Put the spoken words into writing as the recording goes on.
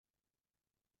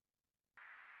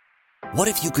What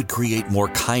if you could create more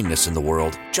kindness in the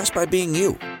world just by being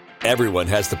you? Everyone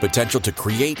has the potential to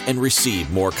create and receive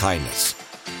more kindness.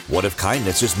 What if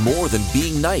kindness is more than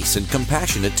being nice and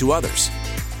compassionate to others?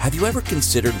 Have you ever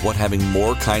considered what having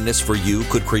more kindness for you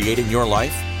could create in your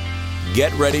life?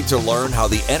 Get ready to learn how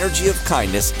the energy of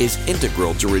kindness is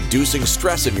integral to reducing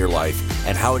stress in your life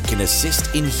and how it can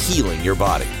assist in healing your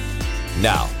body.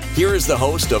 Now, here is the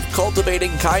host of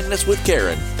Cultivating Kindness with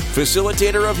Karen,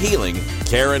 facilitator of healing,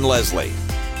 Karen Leslie.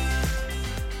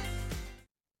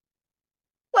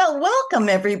 Well, welcome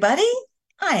everybody.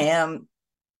 I am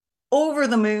over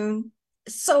the moon,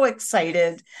 so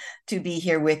excited to be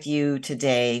here with you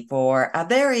today for a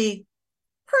very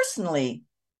personally,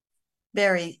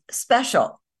 very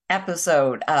special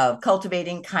episode of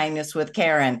Cultivating Kindness with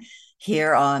Karen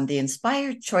here on the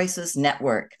Inspired Choices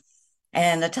Network.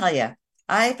 And I tell you,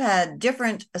 I've had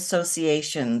different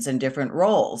associations and different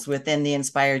roles within the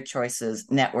Inspired Choices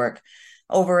Network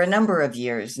over a number of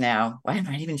years now. I'm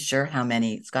not even sure how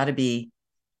many. It's got to be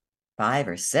 5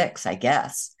 or 6, I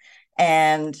guess.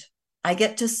 And I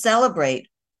get to celebrate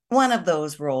one of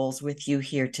those roles with you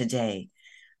here today.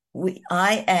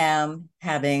 I am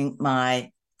having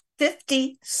my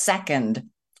 52nd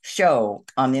show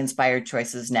on the Inspired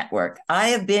Choices Network. I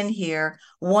have been here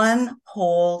one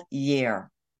whole year.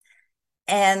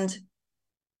 And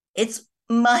it's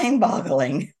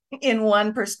mind-boggling in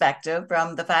one perspective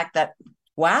from the fact that,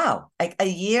 wow, a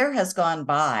year has gone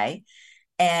by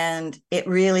and it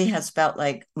really has felt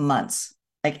like months,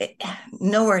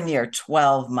 nowhere near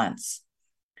 12 months.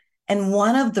 And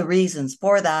one of the reasons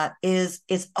for that is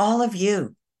all of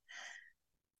you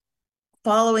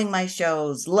following my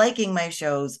shows, liking my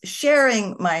shows,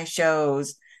 sharing my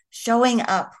shows, showing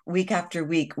up week after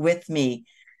week with me.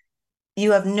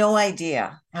 You have no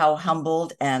idea how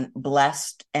humbled and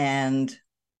blessed and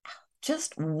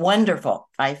just wonderful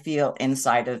I feel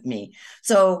inside of me.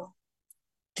 So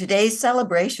today's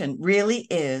celebration really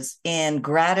is in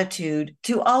gratitude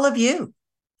to all of you.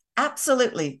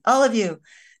 Absolutely, all of you.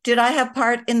 Did I have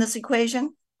part in this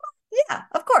equation? Yeah,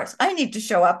 of course. I need to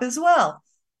show up as well.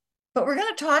 But we're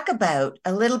going to talk about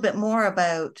a little bit more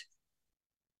about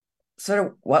sort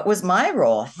of what was my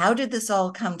role? How did this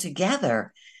all come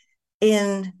together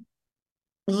in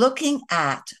looking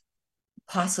at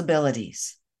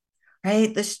possibilities,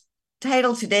 right? The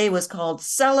title today was called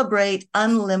Celebrate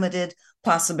Unlimited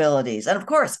Possibilities. And of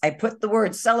course, I put the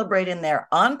word celebrate in there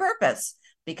on purpose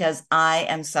because I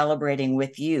am celebrating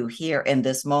with you here in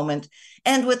this moment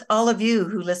and with all of you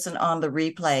who listen on the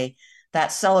replay.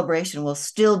 That celebration will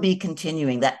still be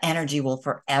continuing. That energy will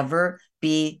forever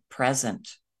be present.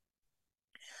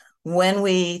 When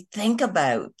we think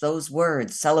about those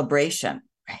words, celebration,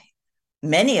 right?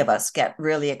 Many of us get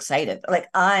really excited. Like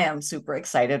I am super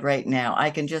excited right now. I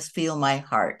can just feel my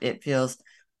heart. It's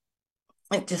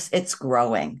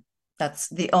growing. That's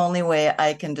the only way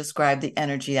I can describe the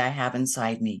energy I have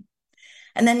inside me.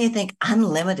 And then you think,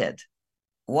 unlimited.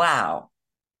 Wow.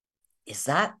 Is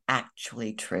that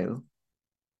actually true?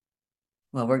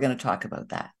 Well, we're going to talk about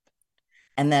that.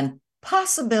 And then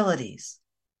possibilities.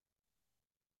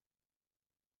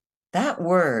 That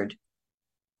word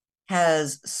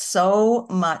has so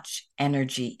much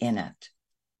energy in it.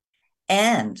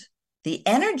 And the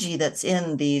energy that's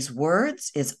in these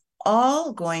words is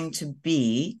all going to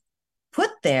be put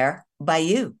there by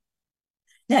you.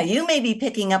 Now, you may be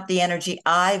picking up the energy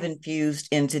I've infused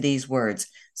into these words.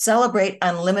 Celebrate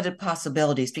unlimited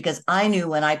possibilities, because I knew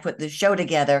when I put this show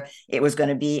together, it was going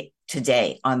to be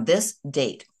today, on this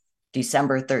date,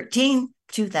 December 13,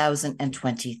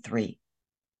 2023.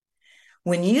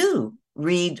 When you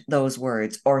read those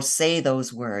words or say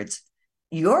those words,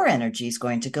 your energy is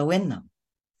going to go in them.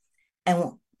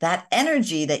 And that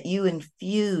energy that you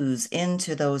infuse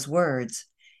into those words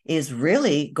is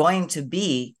really going to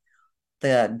be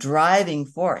the driving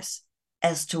force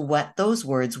as to what those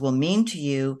words will mean to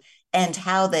you and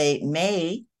how they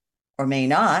may or may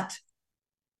not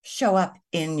show up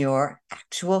in your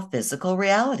actual physical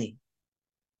reality.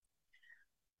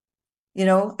 You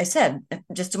know, I said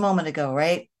just a moment ago,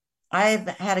 right? I've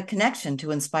had a connection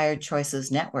to Inspired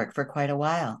Choices Network for quite a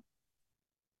while.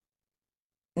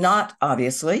 Not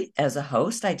obviously as a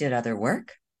host, I did other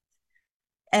work.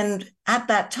 And at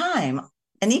that time,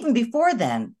 and even before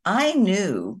then, I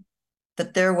knew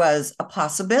that there was a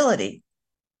possibility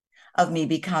of me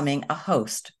becoming a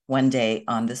host one day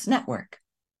on this network.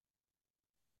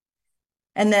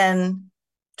 And then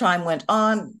time went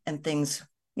on and things,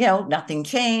 nothing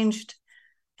changed.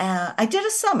 I did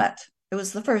a summit. It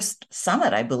was the first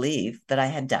summit, I believe, that I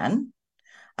had done.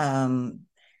 And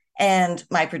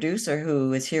my producer,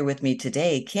 who is here with me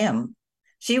today, Kim,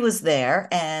 she was there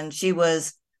and she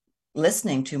was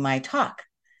listening to my talk.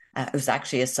 It was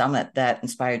actually a summit that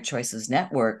Inspired Choices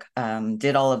Network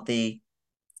did all of the,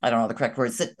 I don't know the correct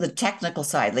words, the technical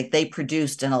side. Like they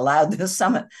produced and allowed the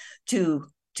summit to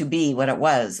be what it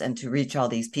was and to reach all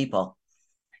these people.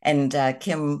 And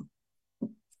Kim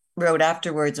wrote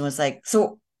afterwards and was like,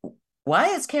 so why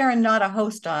is Karen not a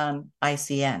host on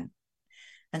ICN?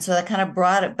 And so that kind of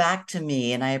brought it back to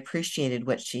me. And I appreciated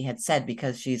what she had said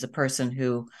because she's a person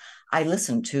who I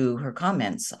listen to her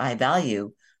comments. I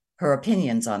value her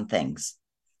opinions on things.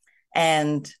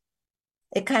 And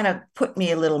it kind of put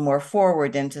me a little more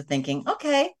forward into thinking,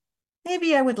 okay,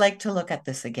 maybe I would like to look at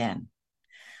this again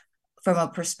from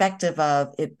a perspective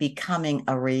of it becoming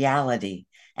a reality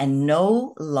and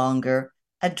no longer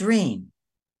a dream.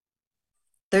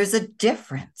 There's a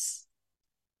difference.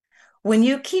 When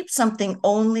you keep something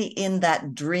only in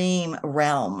that dream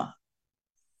realm,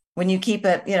 when you keep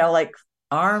it, like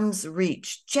arm's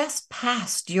reach, just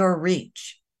past your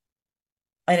reach,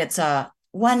 and it's a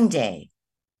one day,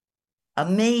 a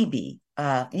maybe,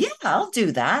 yeah, I'll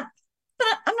do that, but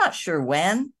I'm not sure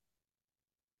when,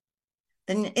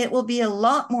 then it will be a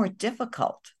lot more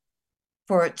difficult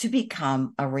for it to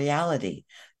become a reality,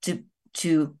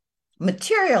 to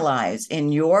materialize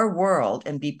in your world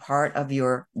and be part of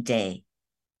your day.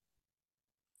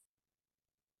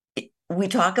 We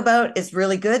talk about it's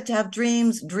really good to have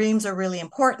dreams. Dreams are really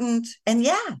important. And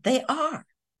yeah, they are.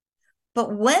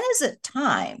 But when is it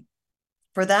time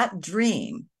for that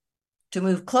dream to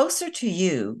move closer to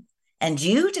you and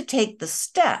you to take the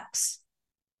steps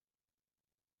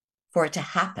for it to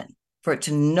happen, for it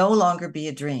to no longer be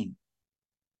a dream,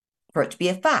 for it to be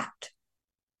a fact,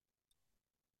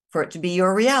 for it to be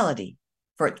your reality,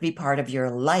 for it to be part of your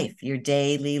life, your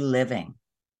daily living?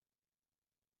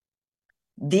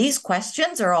 These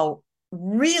questions are all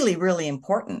really, really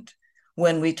important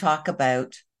when we talk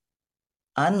about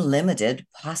unlimited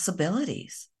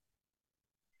possibilities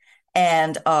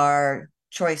and our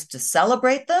choice to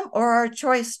celebrate them or our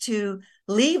choice to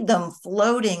leave them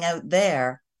floating out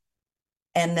there.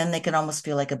 And then they can almost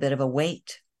feel like a bit of a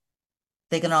weight.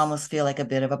 They can almost feel like a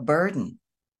bit of a burden.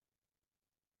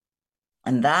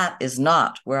 And that is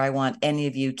not where I want any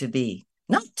of you to be.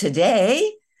 Not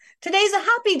today. Today's a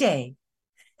happy day.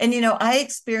 And, I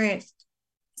experienced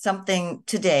something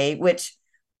today, which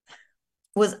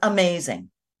was amazing.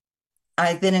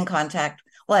 I've been in contact.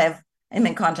 Well, I'm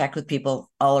in contact with people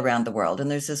all around the world.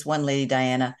 And there's this one lady,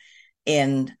 Diana,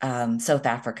 in South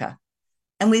Africa.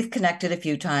 And we've connected a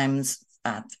few times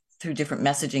through different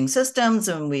messaging systems.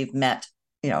 And we've met,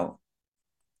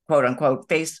 quote unquote,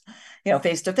 face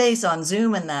to face on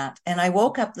Zoom and that. And I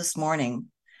woke up this morning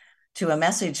to a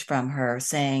message from her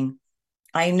saying,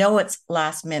 I know it's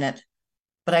last minute,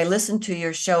 but I listened to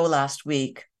your show last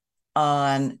week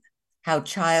on how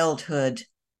childhood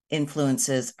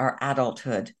influences our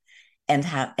adulthood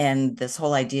and this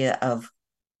whole idea of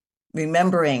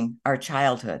remembering our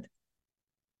childhood.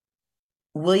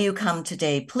 Will you come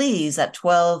today, please, at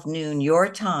 12 noon your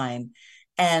time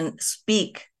and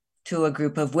speak to a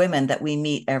group of women that we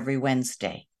meet every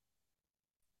Wednesday?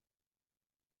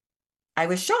 I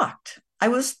was shocked. I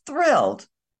was thrilled.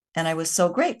 And I was so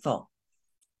grateful.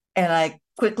 And I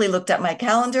quickly looked at my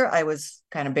calendar. I was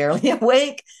kind of barely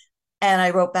awake. And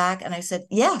I wrote back and I said,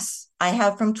 yes, I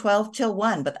have from 12 till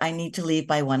 1, but I need to leave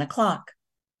by 1 o'clock.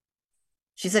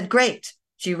 She said, great.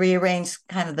 She rearranged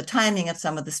kind of the timing of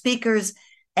some of the speakers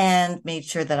and made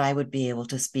sure that I would be able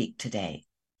to speak today.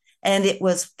 And it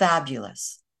was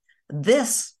fabulous.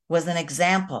 This was an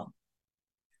example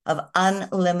of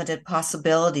unlimited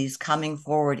possibilities coming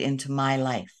forward into my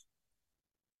life.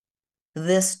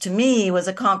 This, to me, was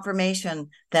a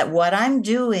confirmation that what I'm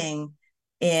doing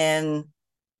in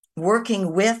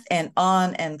working with and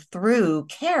on and through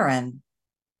Karen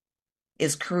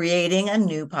is creating a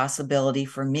new possibility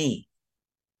for me.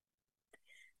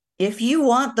 If you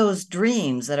want those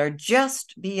dreams that are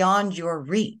just beyond your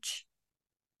reach,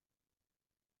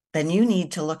 then you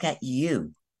need to look at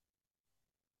you.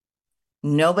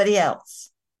 Nobody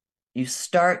else. You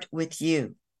start with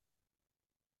you.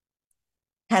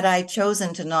 Had I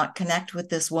chosen to not connect with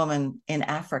this woman in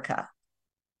Africa,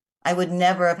 I would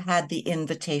never have had the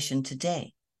invitation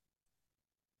today.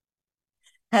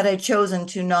 Had I chosen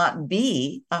to not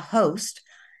be a host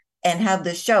and have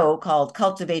the show called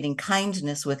Cultivating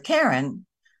Kindness with Karen,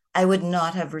 I would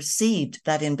not have received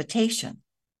that invitation.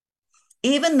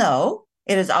 Even though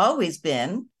it has always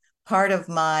been part of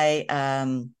my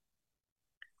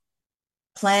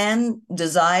plan,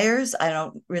 desires, I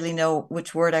don't really know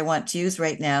which word I want to use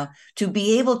right now, to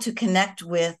be able to connect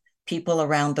with people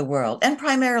around the world. And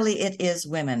primarily it is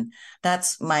women.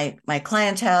 That's my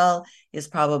clientele is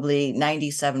probably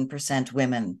 97%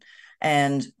 women.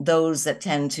 And those that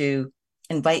tend to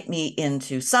invite me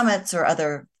into summits or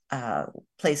other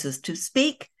places to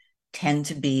speak tend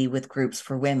to be with groups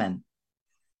for women.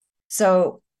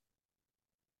 So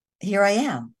here I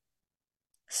am,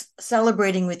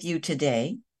 celebrating with you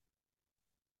today,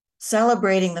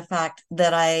 celebrating the fact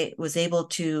that I was able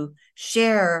to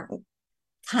share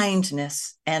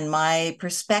kindness and my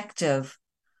perspective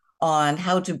on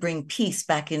how to bring peace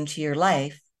back into your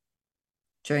life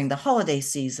during the holiday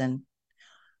season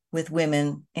with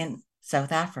women in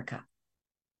South Africa.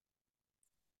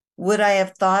 Would I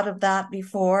have thought of that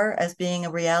before as being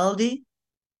a reality?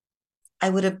 I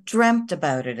would have dreamt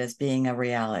about it as being a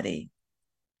reality.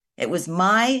 It was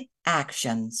my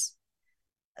actions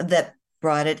that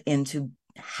brought it into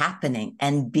happening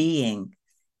and being.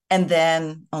 And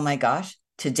then, oh my gosh,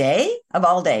 today of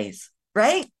all days,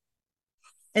 right?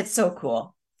 It's so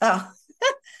cool. Oh,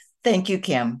 thank you,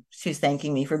 Kim. She's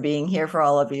thanking me for being here for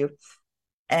all of you.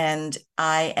 And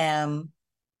I am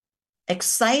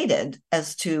excited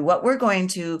as to what we're going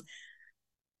to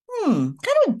kind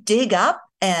of dig up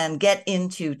and get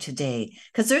into today,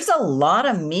 because there's a lot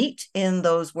of meat in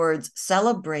those words,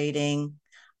 celebrating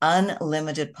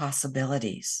unlimited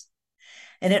possibilities.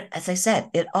 And it, as I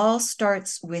said, it all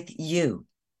starts with you.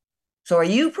 So are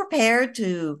you prepared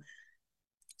to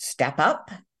step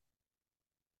up?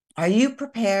 Are you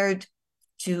prepared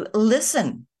to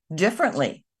listen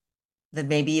differently than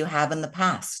maybe you have in the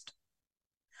past?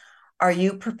 Are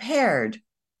you prepared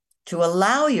to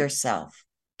allow yourself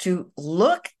to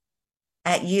look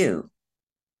at you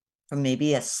from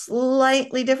maybe a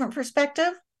slightly different perspective?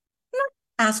 I'm not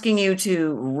asking you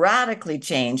to radically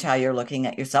change how you're looking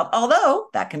at yourself, although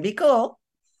that can be cool.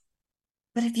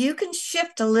 But if you can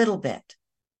shift a little bit,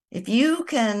 if you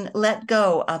can let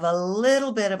go of a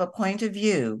little bit of a point of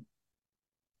view,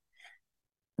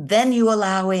 then you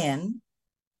allow in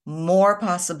more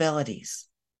possibilities.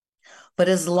 But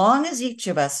as long as each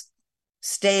of us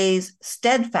stays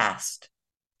steadfast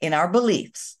in our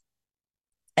beliefs,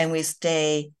 and we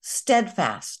stay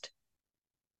steadfast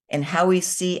in how we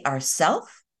see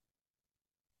ourselves,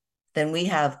 then we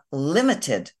have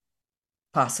limited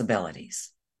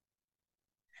possibilities.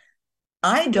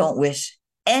 I don't wish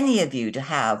any of you to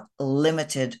have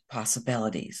limited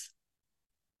possibilities.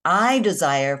 I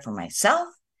desire for myself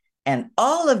and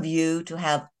all of you to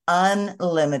have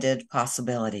unlimited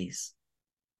possibilities.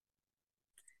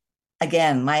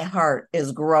 Again, my heart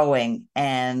is growing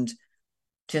and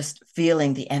just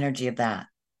feeling the energy of that.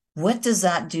 What does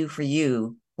that do for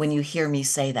you when you hear me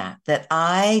say that? That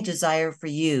I desire for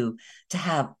you to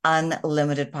have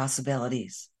unlimited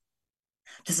possibilities.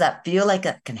 Does that feel like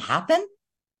it can happen?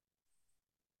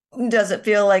 Does it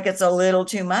feel like it's a little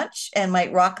too much and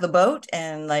might rock the boat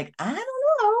and like, I don't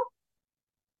know?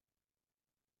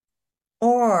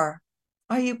 Or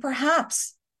are you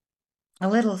perhaps a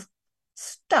little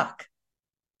stuck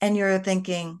and you're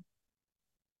thinking,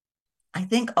 I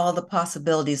think all the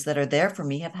possibilities that are there for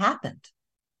me have happened?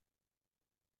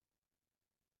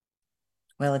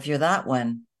 Well, if you're that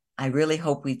one, I really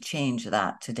hope we change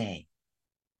that today.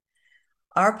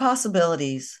 Our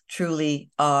possibilities truly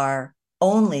are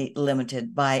only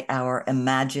limited by our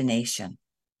imagination.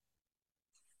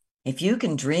 If you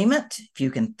can dream it, if you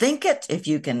can think it, if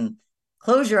you can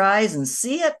close your eyes and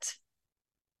see it,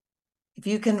 if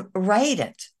you can write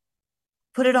it,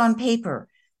 put it on paper,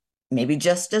 maybe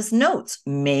just as notes,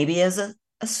 maybe as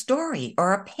a story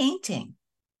or a painting.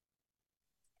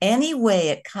 Any way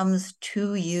it comes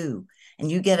to you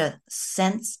and you get a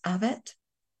sense of it,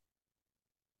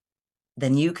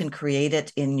 then you can create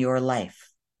it in your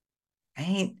life,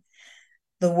 right?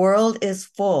 The world is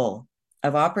full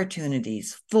of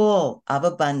opportunities, full of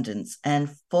abundance,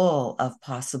 and full of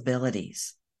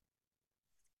possibilities.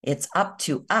 It's up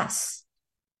to us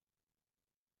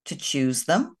to choose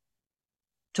them,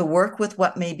 to work with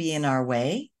what may be in our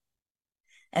way,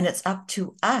 and it's up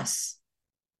to us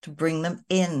to bring them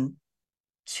in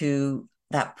to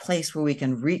that place where we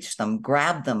can reach them,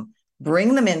 grab them,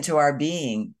 bring them into our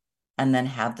being, and then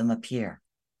have them appear.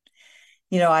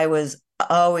 You know, I was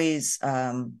always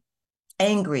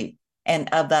angry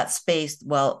and of that space,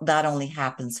 well, that only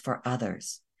happens for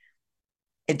others.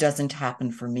 It doesn't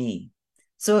happen for me.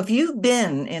 So if you've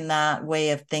been in that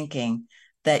way of thinking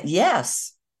that,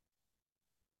 yes,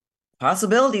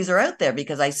 possibilities are out there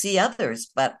because I see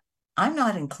others, but I'm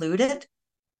not included.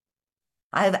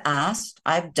 I've asked,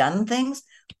 I've done things,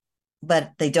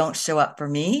 but they don't show up for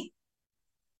me.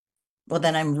 Well,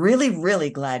 then I'm really,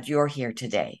 really glad you're here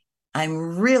today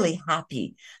I'm really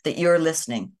happy that you're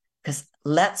listening, because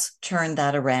let's turn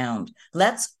that around.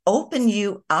 Let's open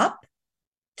you up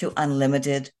to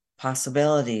unlimited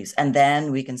possibilities, and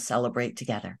then we can celebrate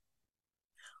together.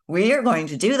 We are going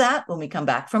to do that when we come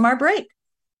back from our break.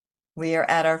 We are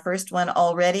at our first one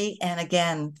already. And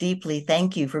again, deeply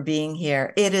thank you for being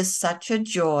here. It is such a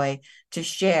joy to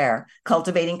share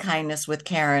Cultivating Kindness with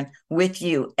Karen with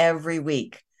you every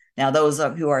week. Now, those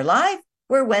of you who are live,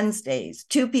 we're Wednesdays,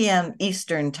 2 p.m.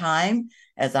 Eastern Time,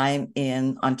 as I'm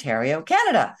in Ontario,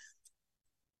 Canada.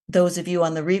 Those of you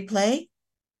on the replay,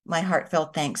 my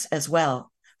heartfelt thanks as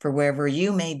well for wherever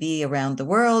you may be around the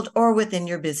world or within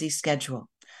your busy schedule.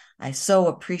 I so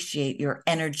appreciate your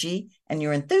energy and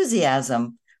your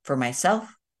enthusiasm for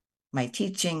myself, my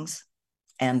teachings,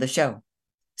 and the show.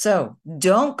 So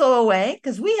don't go away,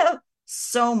 because we have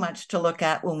so much to look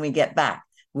at when we get back.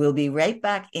 We'll be right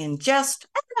back in just,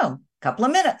 I don't know, a couple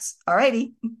of minutes. All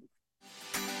righty.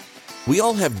 We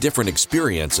all have different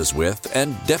experiences with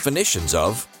and definitions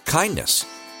of kindness.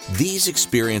 These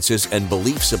experiences and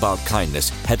beliefs about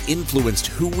kindness have influenced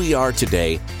who we are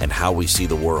today and how we see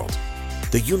the world.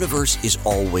 The universe is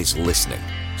always listening.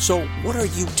 So what are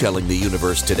you telling the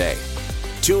universe today?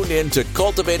 Tune in to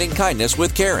Cultivating Kindness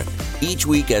with Karen each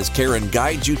week as Karen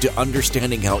guides you to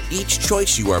understanding how each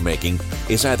choice you are making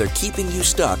is either keeping you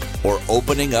stuck or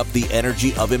opening up the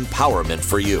energy of empowerment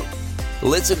for you.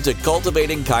 Listen to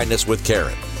Cultivating Kindness with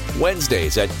Karen,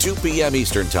 Wednesdays at 2 p.m.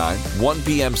 Eastern Time, 1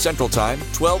 p.m. Central Time,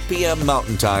 12 p.m.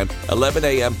 Mountain Time, 11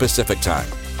 a.m. Pacific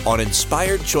Time on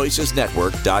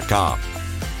InspiredChoicesNetwork.com.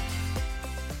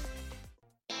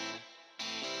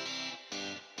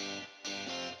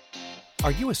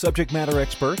 Are you a subject matter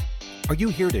expert? Are you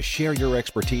here to share your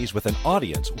expertise with an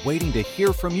audience waiting to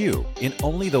hear from you in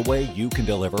only the way you can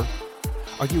deliver?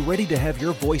 Are you ready to have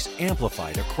your voice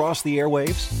amplified across the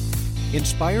airwaves?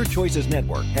 Inspired Choices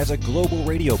Network has a global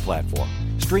radio platform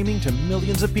streaming to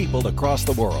millions of people across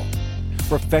the world.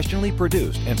 Professionally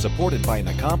produced and supported by an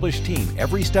accomplished team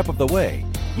every step of the way,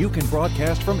 you can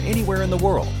broadcast from anywhere in the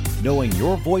world, knowing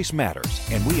your voice matters,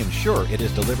 and we ensure it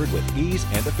is delivered with ease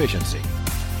and efficiency.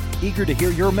 Eager to hear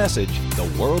your message, the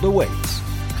world awaits.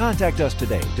 Contact us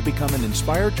today to become an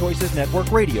Inspired Choices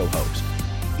Network radio host.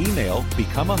 Email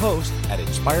become a host at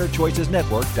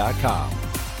inspiredchoicesnetwork.com.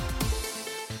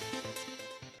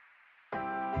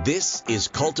 This is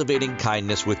Cultivating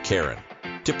Kindness with Karen.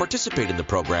 To participate in the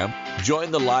program, join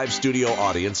the live studio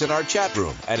audience in our chat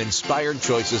room at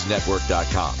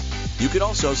inspiredchoicesnetwork.com. You can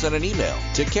also send an email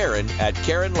to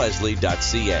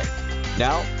karen@karenleslie.ca.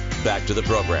 Now, back to the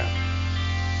program.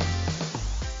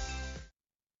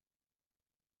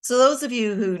 So those of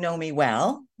you who know me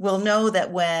well will know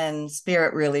that when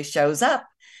spirit really shows up,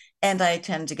 and I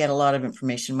tend to get a lot of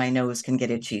information, my nose can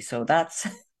get itchy. So that's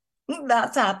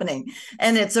happening.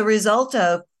 And it's a result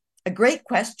of a great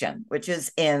question, which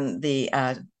is in the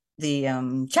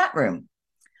chat room.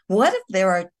 What if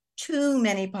there are too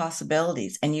many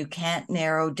possibilities and you can't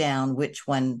narrow down which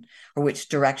one or which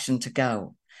direction to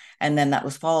go? And then that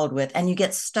was followed with, and you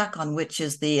get stuck on which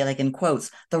is the, like in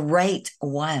quotes, the right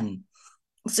one.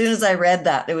 As soon as I read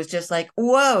that, it was just like,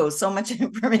 whoa, so much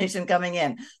information coming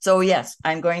in. So yes,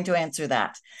 I'm going to answer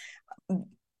that.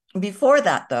 Before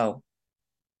that, though,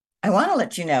 I want to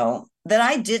let you know that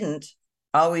I didn't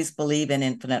always believe in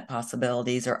infinite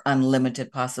possibilities or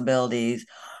unlimited possibilities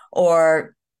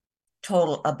or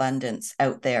total abundance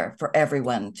out there for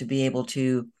everyone to be able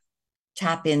to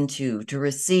tap into, to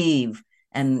receive,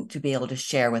 and to be able to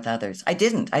share with others. I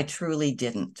didn't. I truly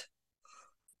didn't.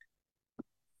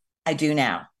 I do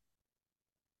now.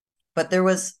 But there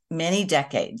was many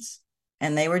decades,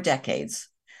 and they were decades,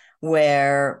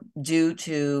 where due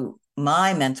to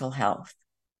my mental health,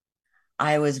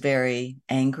 I was very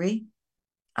angry.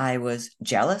 I was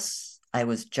jealous. I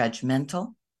was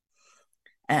judgmental.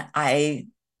 And I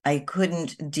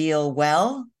couldn't deal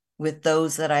well with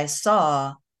those that I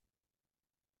saw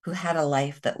who had a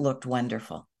life that looked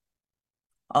wonderful.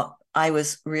 I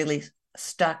was really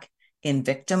stuck in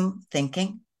victim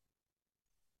thinking,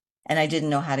 and I didn't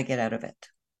know how to get out of it.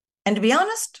 And to be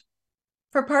honest,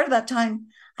 for part of that time,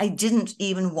 I didn't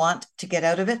even want to get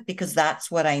out of it, because that's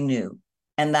what I knew,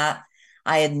 and that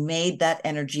I had made that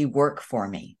energy work for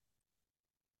me.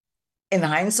 In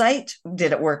hindsight,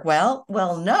 did it work well?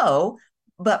 Well, no,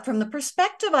 but from the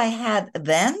perspective I had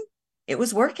then, it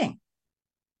was working.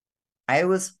 I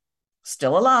was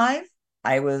still alive.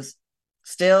 I was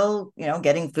still,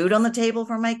 getting food on the table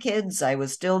for my kids. I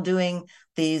was still doing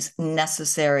these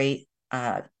necessary,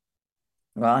 I'm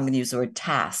going to use the word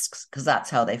tasks, because that's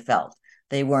how they felt.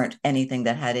 They weren't anything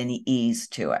that had any ease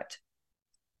to it.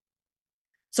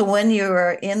 So when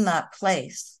you're in that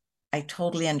place, I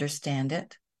totally understand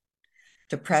it.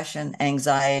 Depression,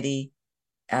 anxiety,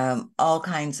 all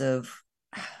kinds of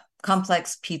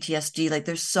complex PTSD. Like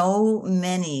there's so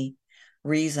many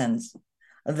reasons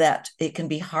that it can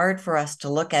be hard for us to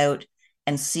look out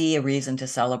and see a reason to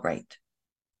celebrate.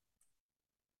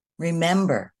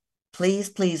 Remember,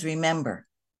 please remember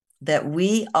that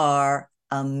we are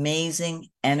amazing,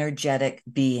 energetic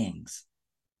beings.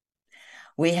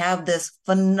 We have this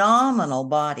phenomenal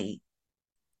body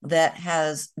that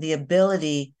has the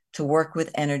ability to work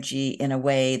with energy in a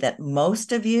way that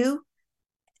most of you're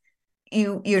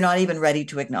not even ready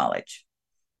to acknowledge.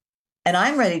 And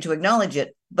I'm ready to acknowledge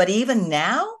it. But even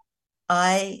now,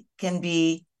 I can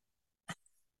be,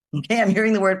 okay, I'm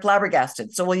hearing the word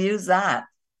flabbergasted. So we'll use that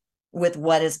with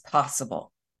what is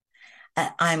possible.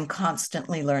 I'm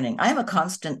constantly learning. I'm a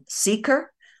constant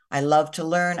seeker. I love to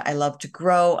learn. I love to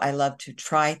grow. I love to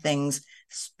try things,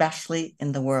 especially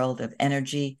in the world of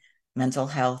energy, mental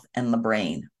health, and the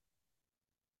brain.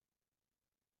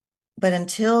 But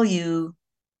until you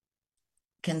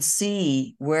can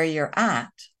see where you're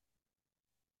at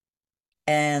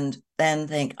and then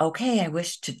think, okay, I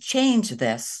wish to change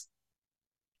this,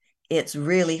 it's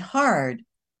really hard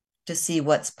to see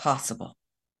what's possible.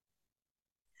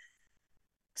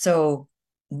 So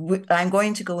I'm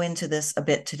going to go into this a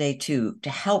bit today too, to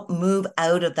help move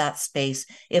out of that space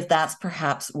if that's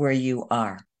perhaps where you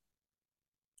are.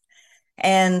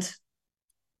 And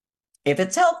if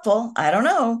it's helpful, I don't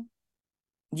know,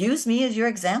 use me as your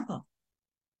example.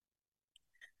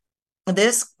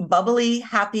 This bubbly,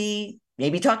 happy,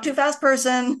 maybe talk too fast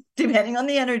person, depending on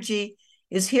the energy,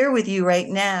 is here with you right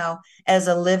now as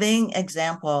a living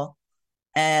example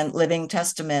and living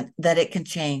testament that it can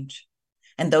change.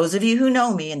 And those of you who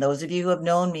know me and those of you who have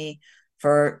known me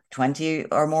for 20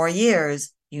 or more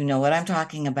years, you know what I'm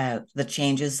talking about, the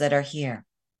changes that are here.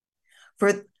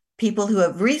 For people who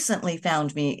have recently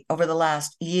found me over the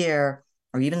last year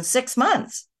or even 6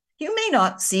 months, you may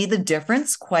not see the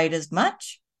difference quite as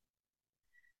much.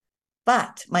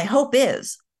 But my hope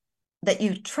is that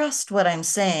you trust what I'm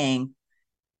saying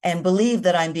and believe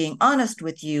that I'm being honest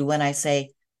with you when I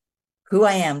say who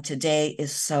I am today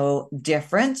is so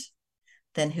different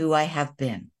than who I have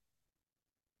been.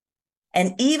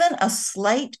 And even a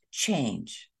slight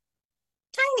change,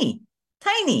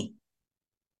 tiny,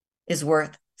 is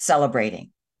worth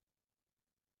celebrating.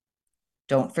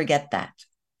 Don't forget that.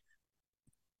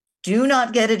 Do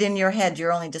not get it in your head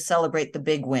you're only to celebrate the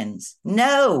big wins.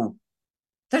 No,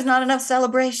 there's not enough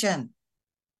celebration.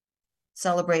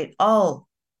 Celebrate all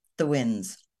the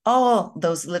wins, all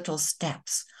those little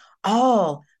steps,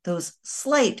 all those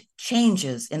slight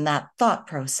changes in that thought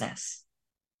process.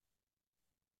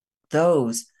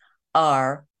 Those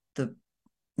are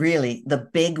really the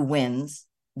big wins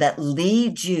that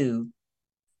lead you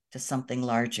to something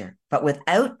larger. But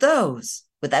without those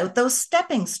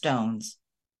stepping stones,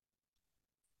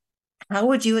 how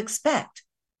would you expect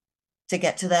to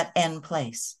get to that end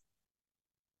place?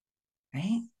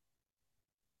 Right?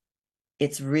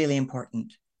 It's really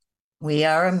important. We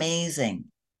are amazing.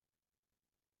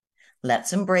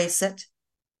 Let's embrace it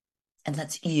and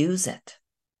let's use it.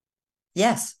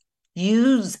 Yes,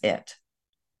 use it.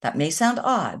 That may sound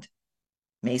odd,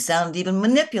 may sound even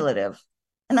manipulative,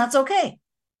 and that's okay.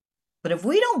 But if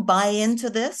we don't buy into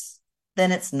this,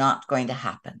 then it's not going to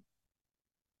happen.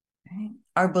 Right?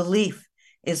 Our belief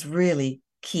is really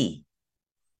key.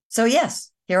 So yes,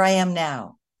 here I am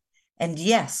now. And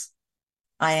yes,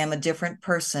 I am a different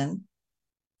person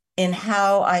in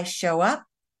how I show up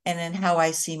and in how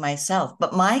I see myself.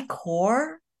 But my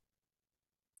core,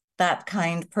 that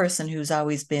kind person who's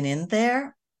always been in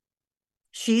there,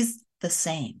 she's the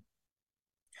same.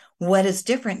 What is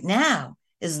different now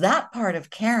is that part of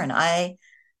Karen. I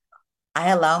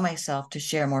allow myself to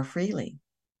share more freely.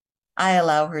 I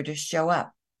allow her to show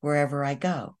up wherever I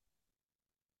go,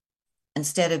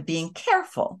 instead of being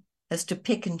careful as to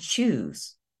pick and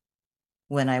choose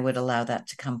when I would allow that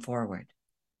to come forward.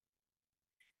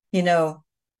 You know,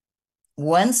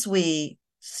 once we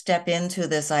step into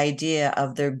this idea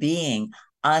of there being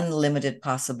unlimited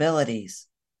possibilities,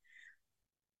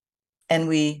 and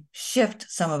we shift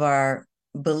some of our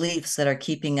beliefs that are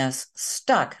keeping us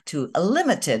stuck to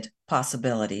limited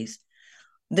possibilities,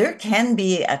 there can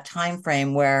be a time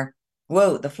frame where,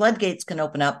 whoa, the floodgates can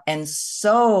open up and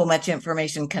so much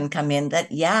information can come in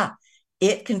that, yeah,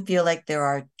 it can feel like there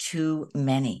are too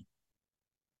many.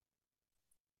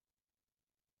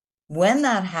 When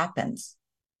that happens,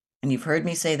 and you've heard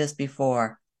me say this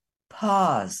before,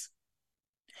 pause.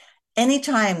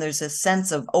 Anytime there's a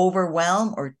sense of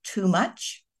overwhelm or too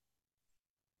much,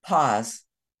 pause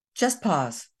Just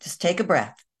pause. Just take a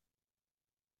breath.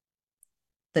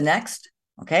 The next,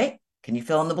 okay, can you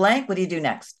fill in the blank? What do you do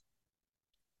next?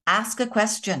 Ask a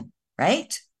question,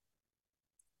 right?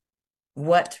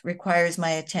 What requires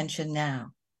my attention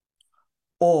now?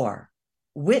 Or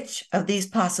which of these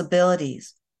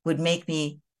possibilities would make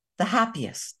me the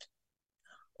happiest?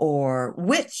 Or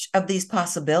which of these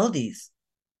possibilities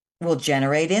will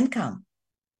generate income?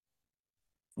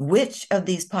 Which of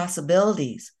these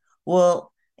possibilities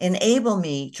will enable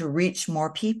me to reach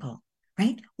more people,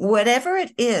 right? Whatever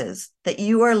it is that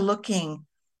you are looking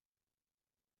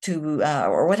to,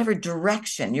 or whatever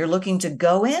direction you're looking to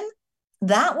go in,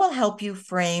 that will help you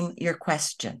frame your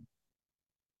question.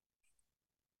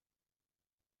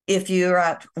 If you're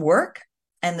at work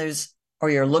and or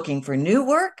you're looking for new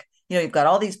work, you've got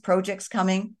all these projects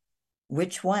coming,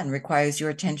 which one requires your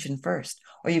attention first?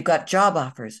 Or you've got job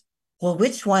offers. Well,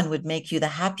 which one would make you the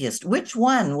happiest? Which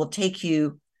one will take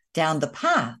you down the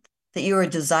path that you are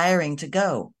desiring to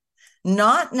go?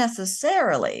 Not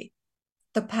necessarily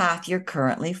the path you're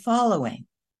currently following.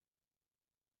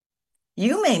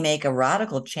 You may make a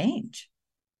radical change.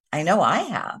 I know I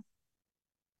have.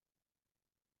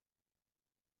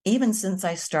 Even since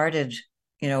I started,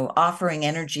 offering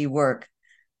energy work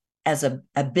as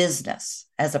a business,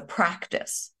 as a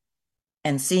practice,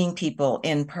 and seeing people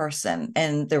in person,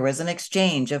 and there was an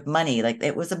exchange of money, like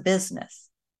it was a business.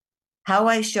 How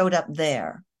I showed up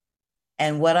there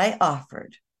and what I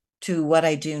offered to what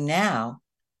I do now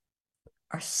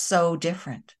are so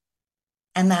different.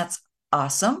 And that's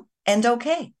awesome and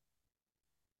okay.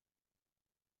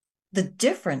 The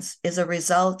difference is a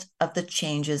result of the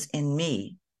changes in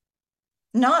me,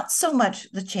 not so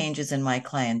much the changes in my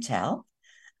clientele.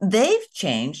 They've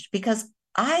changed because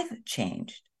I've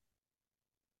changed.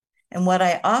 And what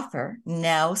I offer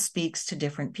now speaks to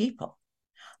different people.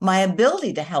 My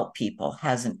ability to help people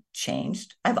hasn't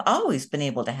changed. I've always been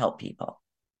able to help people.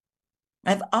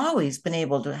 I've always been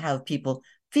able to have people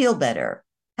feel better,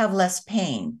 have less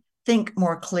pain, think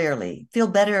more clearly, feel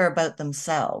better about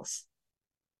themselves.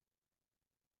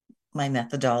 My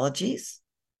methodologies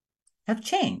have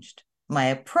changed. My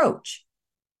approach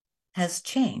has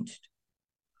changed.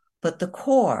 But the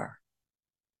core,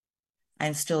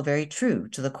 I'm still very true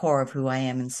to the core of who I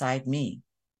am inside me.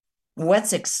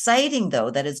 What's exciting,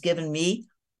 though, that has given me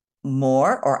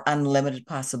more or unlimited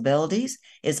possibilities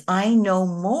is I know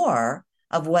more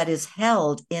of what is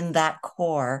held in that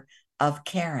core of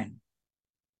Karen.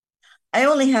 I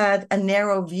only had a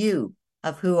narrow view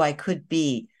of who I could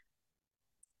be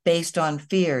based on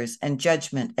fears and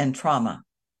judgment and trauma.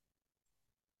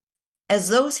 As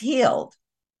those healed,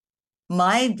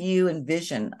 my view and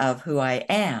vision of who I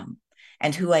am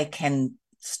and who I can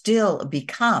still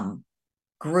become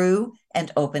grew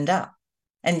and opened up.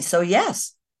 And so,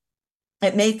 yes,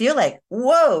 it may feel like,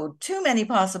 whoa, too many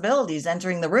possibilities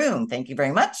entering the room. Thank you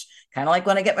very much. Kind of like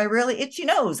when I get my really itchy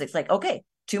nose. It's like, okay,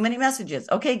 too many messages.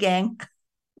 Okay, gang,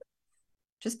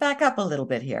 just back up a little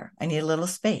bit here. I need a little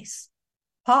space.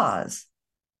 Pause.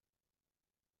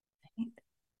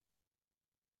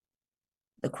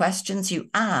 The questions you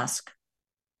ask,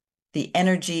 the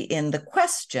energy in the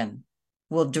question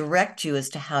will direct you as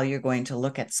to how you're going to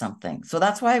look at something. So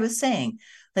that's why I was saying,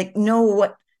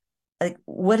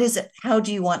 what is it? How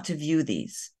do you want to view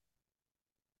these?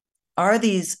 Are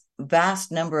these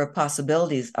vast number of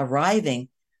possibilities arriving?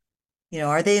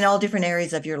 Are they in all different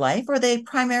areas of your life, or are they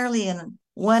primarily in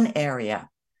one area?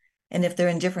 And if they're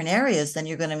in different areas, then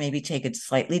you're going to maybe take a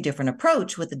slightly different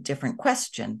approach with a different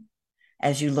question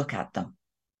as you look at them.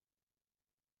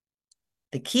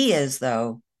 The key is,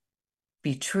 though,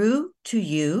 be true to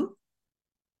you.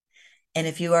 And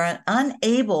if you are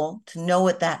unable to know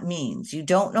what that means, you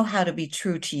don't know how to be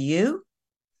true to you,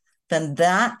 then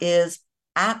that is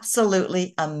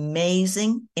absolutely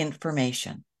amazing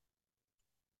information.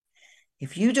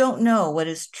 If you don't know what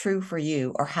is true for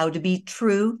you or how to be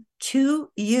true to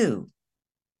you,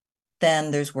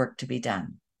 then there's work to be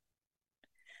done.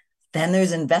 Then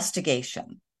there's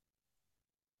investigation.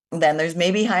 Then there's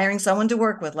maybe hiring someone to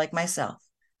work with, like myself,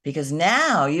 because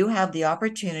now you have the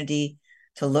opportunity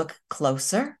to look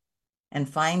closer and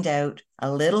find out a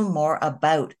little more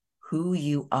about who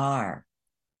you are.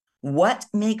 What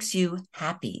makes you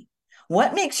happy?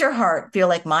 What makes your heart feel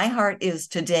like my heart is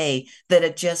today, that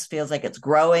it just feels like it's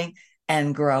growing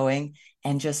and growing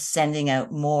and just sending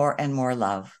out more and more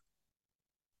love?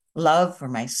 Love for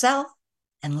myself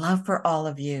and love for all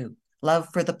of you. Love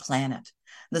for the planet,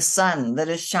 the sun that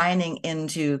is shining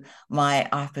into my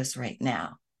office right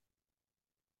now.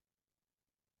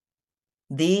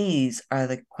 These are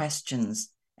the questions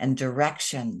and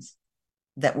directions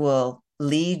that will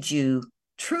lead you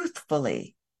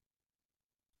truthfully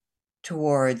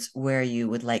towards where you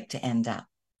would like to end up.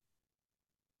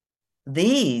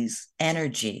 These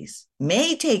energies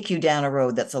may take you down a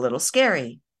road that's a little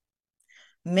scary,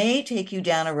 may take you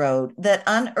down a road that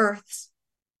unearths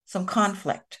some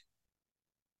conflict.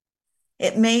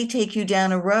 It may take you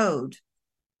down a road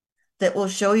that will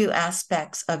show you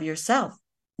aspects of yourself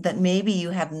that maybe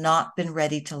you have not been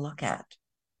ready to look at.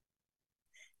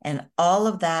 And all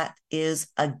of that is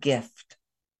a gift.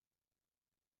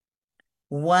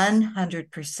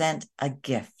 100% a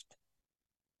gift.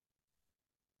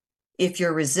 If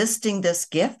you're resisting this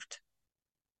gift,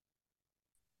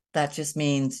 that just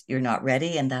means you're not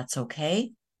ready, and that's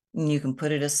okay. And you can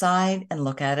put it aside and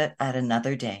look at it at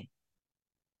another day.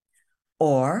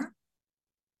 Or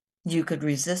you could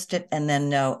resist it and then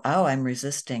know, oh, I'm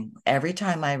resisting. Every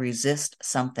time I resist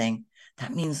something,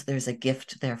 that means there's a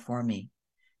gift there for me.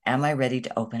 Am I ready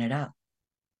to open it up?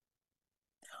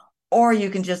 Or you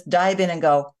can just dive in and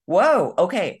go, whoa,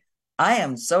 okay, I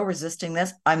am so resisting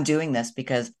this. I'm doing this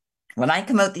because when I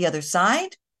come out the other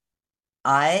side,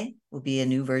 I will be a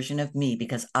new version of me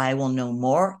because I will know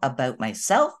more about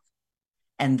myself.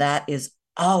 And that is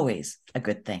always a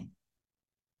good thing.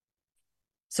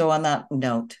 So on that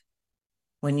note,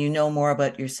 when you know more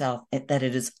about yourself, that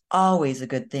it is always a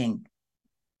good thing,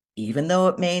 even though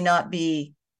it may not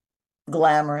be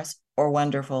glamorous or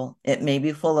wonderful, it may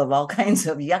be full of all kinds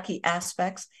of yucky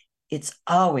aspects. It's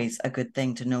always a good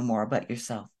thing to know more about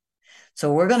yourself.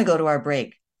 So we're going to go to our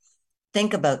break.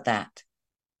 Think about that.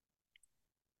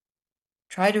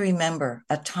 Try to remember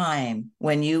a time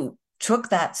when you took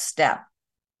that step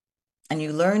and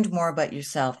you learned more about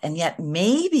yourself, and yet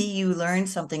maybe you learned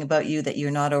something about you that you're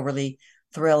not overly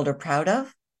thrilled or proud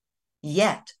of.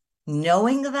 Yet,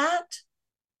 knowing that,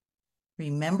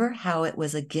 remember how it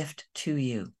was a gift to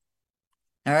you.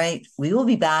 All right, we will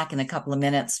be back in a couple of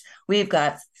minutes. We've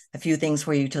got a few things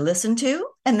for you to listen to.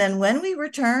 And then when we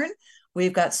return,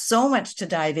 we've got so much to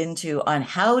dive into on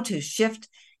how to shift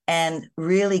and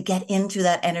really get into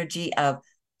that energy of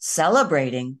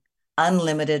celebrating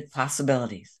unlimited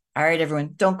possibilities. All right,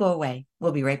 everyone, don't go away.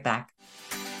 We'll be right back.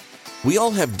 We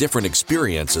all have different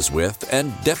experiences with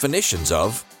and definitions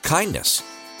of kindness.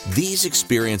 These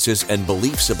experiences and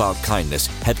beliefs about kindness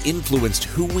have influenced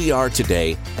who we are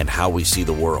today and how we see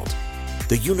the world.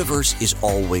 The universe is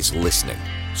always listening.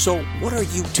 So what are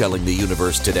you telling the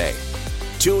universe today?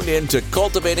 Tune in to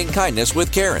Cultivating Kindness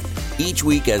with Karen each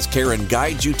week as Karen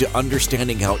guides you to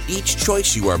understanding how each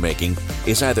choice you are making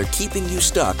is either keeping you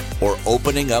stuck or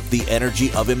opening up the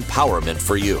energy of empowerment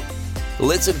for you.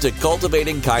 Listen to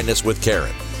Cultivating Kindness with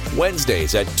Karen,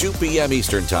 Wednesdays at 2 p.m.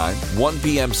 Eastern Time, 1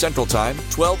 p.m. Central Time,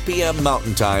 12 p.m.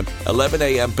 Mountain Time, 11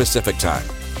 a.m. Pacific Time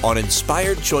on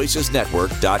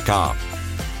InspiredChoicesNetwork.com.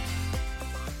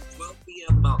 12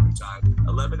 p.m. Mountain Time,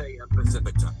 11 a.m.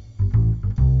 Pacific Time.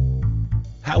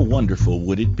 How wonderful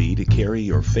would it be to carry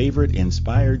your favorite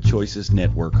Inspired Choices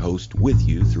Network host with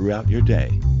you throughout your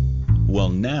day? Well,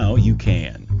 now you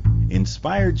can.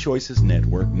 Inspired Choices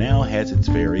Network now has its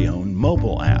very own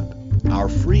mobile app. Our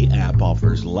free app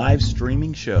offers live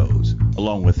streaming shows,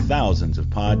 along with thousands of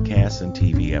podcasts and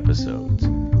TV episodes.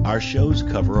 Our shows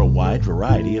cover a wide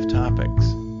variety of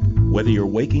topics. Whether you're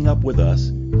waking up with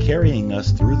us, carrying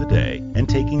us through the day, and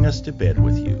taking us to bed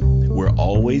with you, we're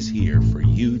always here for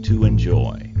you to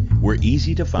enjoy. We're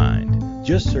easy to find.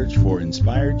 Just search for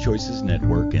Inspired Choices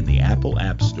Network in the Apple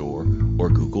App Store or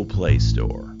Google Play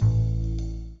Store.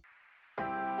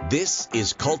 This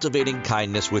is Cultivating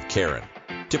Kindness with Karen.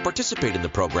 To participate in the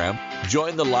program,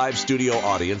 join the live studio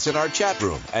audience in our chat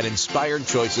room at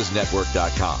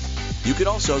InspiredChoicesNetwork.com. You can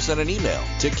also send an email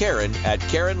to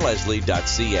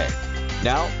Karen@KarenLeslie.ca.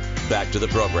 Now, back to the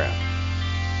program.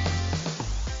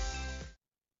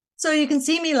 So you can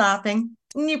see me laughing,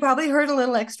 and you probably heard a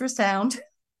little extra sound.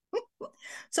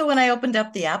 So when I opened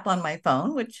up the app on my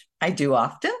phone, which I do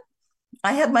often,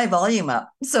 I had my volume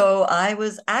up. So I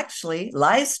was actually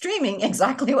live streaming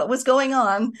exactly what was going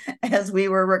on as we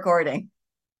were recording.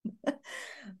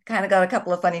 Kind of got a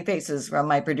couple of funny faces from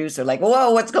my producer, like,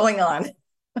 whoa, what's going on?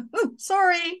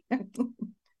 Sorry.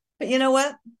 But you know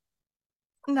what?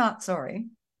 I'm not sorry,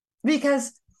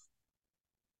 because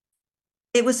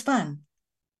it was fun.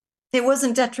 It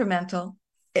wasn't detrimental.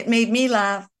 It made me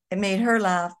laugh. It made her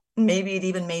laugh. Maybe it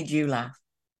even made you laugh.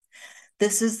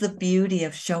 This is the beauty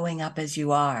of showing up as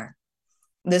you are.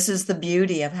 This is the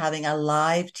beauty of having a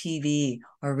live TV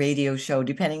or radio show,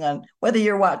 depending on whether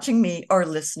you're watching me or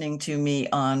listening to me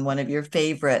on one of your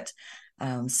favorite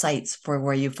sites for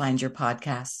where you find your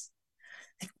podcasts.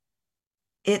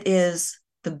 It is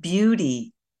the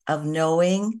beauty of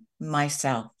knowing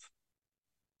myself.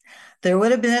 There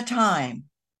would have been a time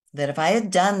that if I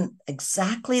had done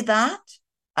exactly that,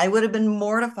 I would have been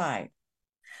mortified.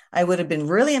 I would have been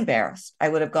really embarrassed. I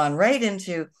would have gone right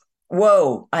into,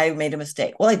 whoa, I made a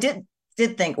mistake. Well, I did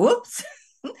think, whoops,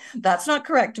 that's not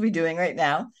correct to be doing right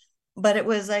now. But it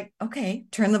was like, okay,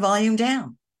 turn the volume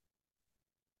down.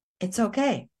 It's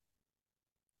okay.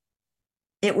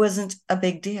 It wasn't a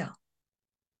big deal.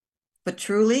 But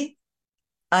truly,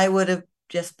 I would have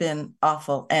just been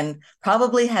awful and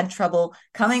probably had trouble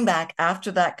coming back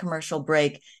after that commercial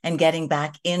break and getting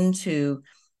back into,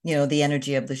 the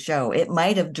energy of the show. It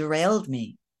might have derailed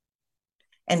me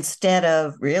instead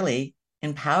of really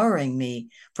empowering me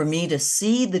for me to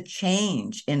see the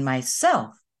change in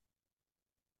myself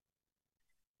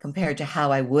compared to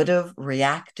how I would have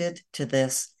reacted to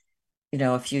this,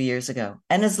 a few years ago.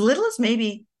 And as little as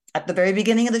maybe at the very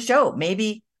beginning of the show,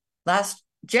 maybe last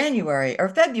January or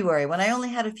February, when I only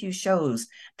had a few shows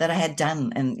that I had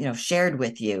done and, shared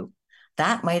with you,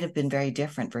 that might have been very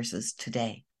different versus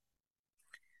today.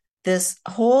 This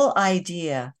whole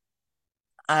idea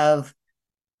of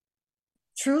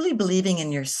truly believing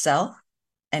in yourself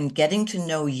and getting to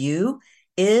know you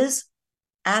is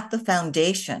at the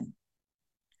foundation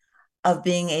of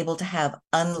being able to have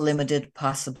unlimited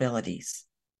possibilities.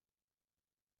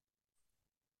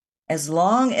 As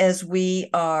long as we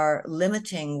are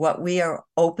limiting what we are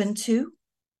open to,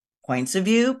 points of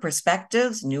view,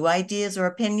 perspectives, new ideas or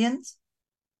opinions,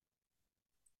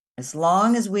 as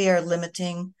long as we are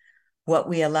limiting what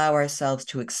we allow ourselves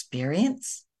to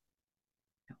experience,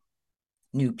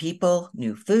 new people,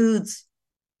 new foods,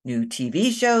 new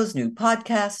TV shows, new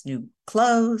podcasts, new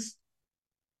clothes,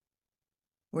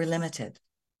 we're limited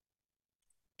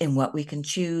in what we can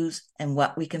choose and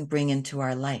what we can bring into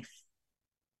our life.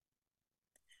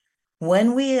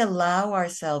 When we allow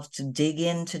ourselves to dig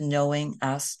into knowing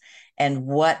us and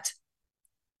what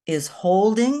is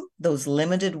holding those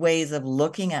limited ways of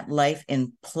looking at life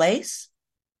in place,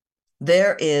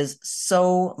 there is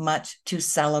so much to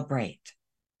celebrate.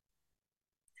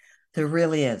 There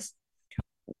really is.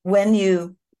 When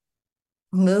you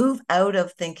move out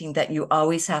of thinking that you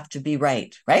always have to be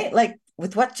right? Like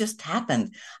with what just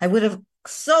happened, I would have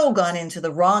so gone into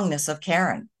the wrongness of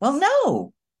Karen. Well,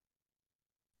 no.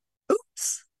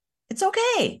 Oops. It's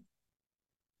okay.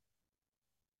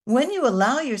 When you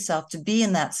allow yourself to be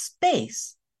in that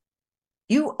space,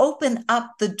 you open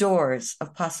up the doors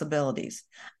of possibilities.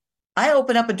 I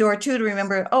open up a door too to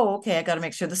remember, okay, I got to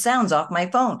make sure the sound's off my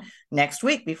phone next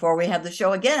week before we have the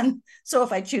show again. So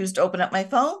if I choose to open up my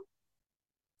phone,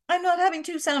 I'm not having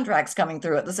two soundtracks coming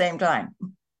through at the same time.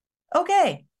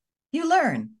 Okay, you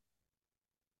learn,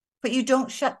 but you don't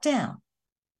shut down.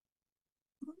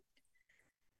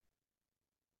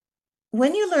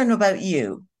 When you learn about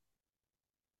you,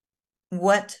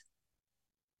 what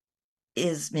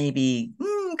is maybe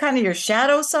kind of your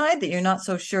shadow side that you're not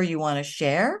so sure you want to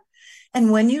share,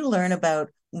 and when you learn about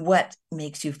what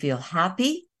makes you feel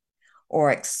happy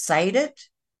or excited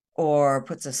or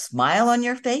puts a smile on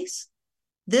your face,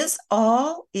 this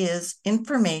all is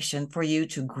information for you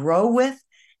to grow with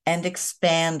and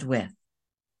expand with.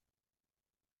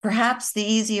 Perhaps the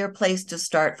easier place to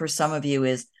start for some of you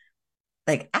is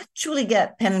actually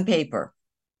get pen and paper.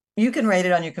 You can write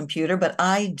it on your computer, but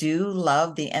I do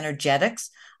love the energetics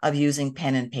of using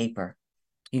pen and paper.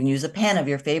 You can use a pen of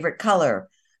your favorite color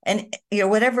and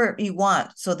whatever you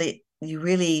want so that you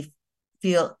really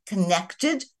feel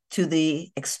connected to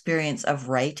the experience of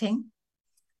writing.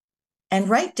 And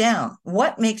write down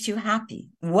what makes you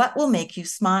happy, what will make you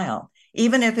smile.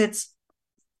 Even if it's,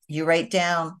 you write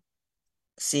down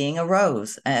seeing a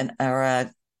rose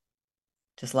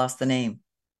just lost the name.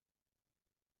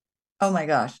 Oh my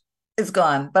gosh, it's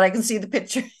gone, but I can see the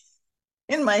picture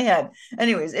in my head.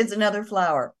 Anyways, it's another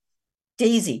flower.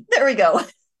 Daisy, there we go.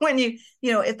 When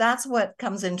if that's what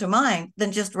comes into mind,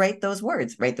 then just write those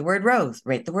words. Write the word rose,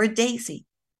 write the word daisy.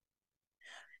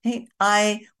 Hey,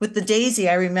 with the daisy,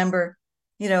 I remember,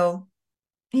 he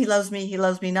loves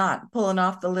me not, pulling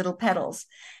off the little petals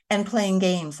and playing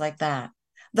games like that.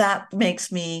 That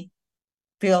makes me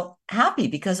feel happy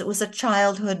because it was a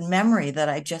childhood memory that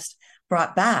I just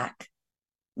brought back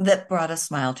that brought a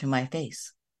smile to my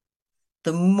face.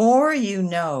 The more you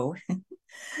know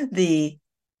the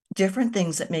different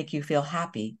things that make you feel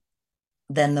happy,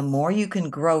 then the more you can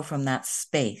grow from that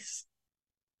space.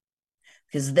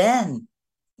 Because then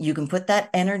you can put that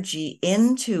energy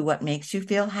into what makes you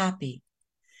feel happy,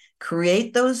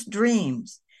 create those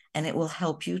dreams, and it will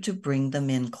help you to bring them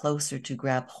in closer to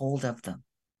grab hold of them.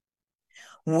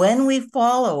 When we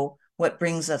follow what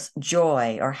brings us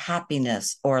joy or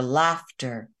happiness or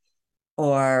laughter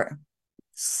or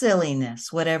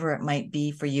silliness, whatever it might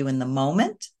be for you in the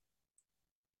moment,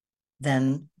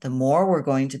 then the more we're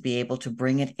going to be able to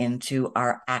bring it into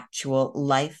our actual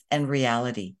life and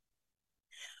reality.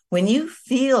 When you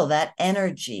feel that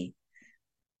energy,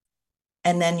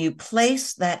 and then you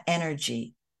place that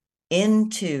energy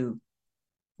into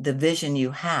the vision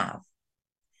you have,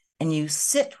 and you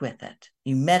sit with it,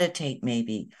 you meditate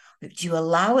maybe, but you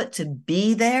allow it to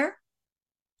be there,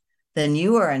 then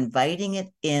you are inviting it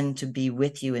in to be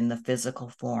with you in the physical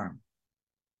form.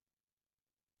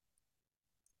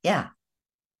 Yeah.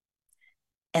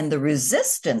 And the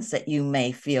resistance that you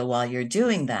may feel while you're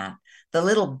doing that, the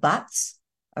little buts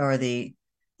or the,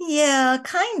 yeah,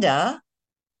 kinda,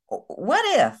 what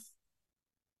if,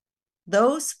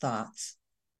 those thoughts,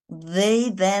 they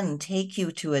then take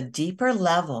you to a deeper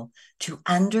level to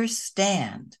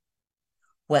understand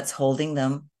what's holding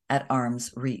them at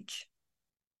arm's reach.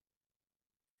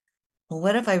 Well,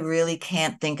 what if I really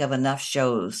can't think of enough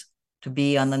shows to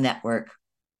be on the network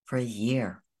for a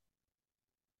year?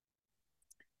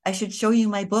 I should show you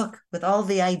my book with all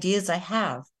the ideas I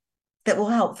have that will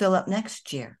help fill up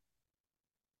next year.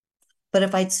 But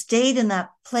if I'd stayed in that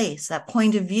place, that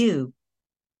point of view,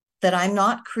 that I'm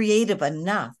not creative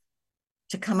enough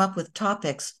to come up with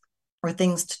topics or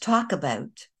things to talk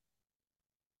about,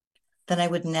 then I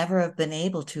would never have been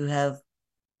able to have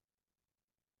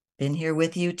been here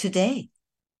with you today.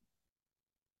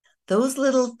 Those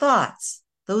little thoughts,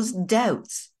 those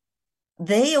doubts,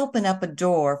 they open up a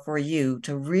door for you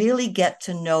to really get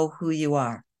to know who you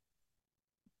are.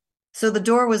 So the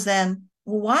door was then,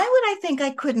 well, why would I think I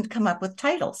couldn't come up with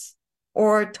titles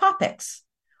or topics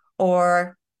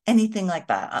or anything like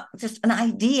that? Just an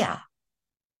idea.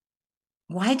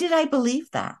 Why did I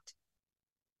believe that?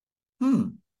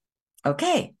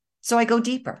 Okay, so I go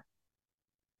deeper.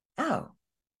 Oh,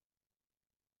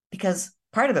 because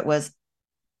part of it was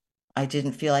I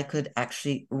didn't feel I could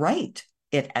actually write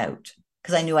it out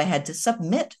because I knew I had to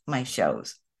submit my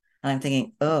shows. And I'm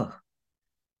thinking, oh,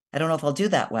 I don't know if I'll do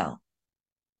that well.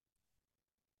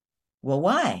 Well,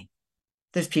 why?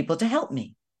 There's people to help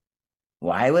me.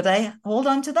 Why would I hold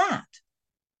on to that?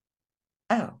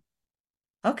 Oh,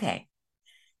 okay.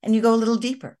 And you go a little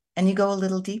deeper and you go a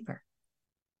little deeper.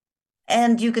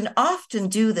 And you can often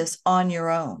do this on your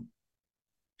own.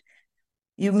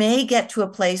 You may get to a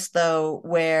place, though,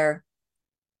 where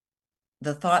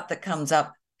the thought that comes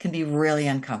up can be really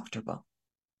uncomfortable.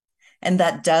 And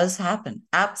that does happen.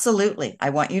 Absolutely.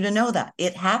 I want you to know that.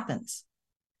 It happens.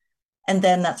 And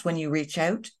then that's when you reach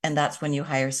out, and that's when you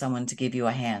hire someone to give you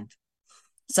a hand.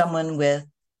 Someone with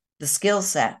the skill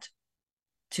set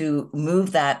to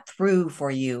move that through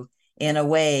for you in a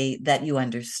way that you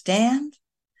understand,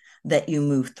 that you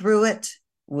move through it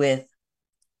with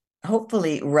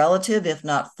hopefully relative, if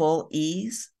not full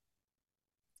ease.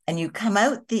 And you come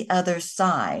out the other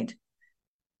side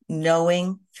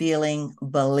knowing, feeling,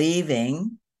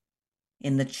 believing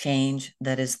in the change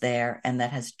that is there and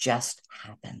that has just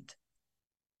happened.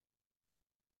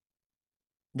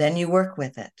 Then you work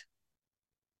with it.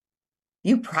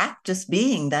 You practice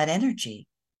being that energy.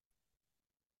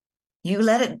 You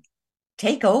let it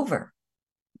take over.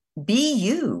 Be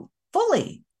you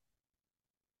fully.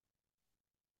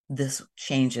 This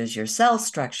changes your cell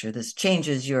structure. This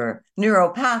changes your neural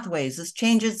pathways. This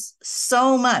changes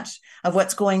so much of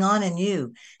what's going on in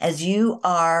you as you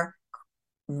are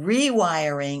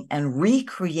rewiring and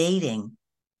recreating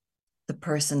the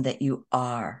person that you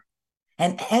are.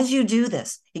 And as you do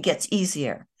this, it gets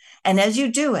easier. And as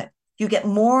you do it, you get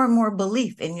more and more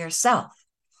belief in yourself.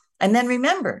 And then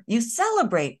remember, you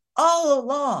celebrate all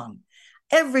along,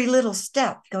 every little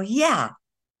step. You go, yeah,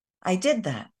 I did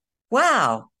that.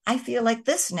 Wow, I feel like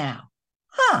this now.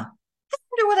 I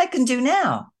wonder what I can do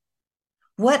now.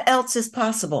 What else is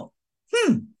possible?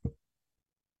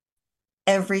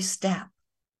 Every step.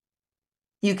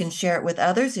 You can share it with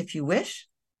others if you wish.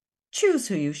 Choose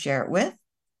who you share it with.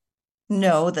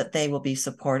 Know that they will be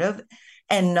supportive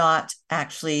and not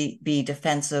actually be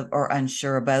defensive or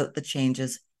unsure about the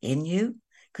changes in you,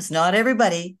 because not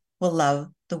everybody will love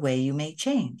the way you may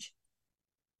change.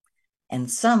 And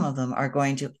some of them are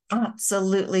going to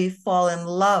absolutely fall in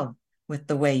love with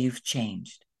the way you've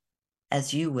changed,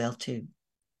 as you will too.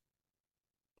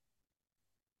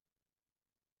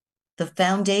 The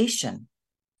foundation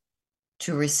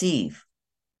to receive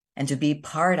and to be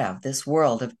part of this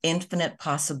world of infinite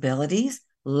possibilities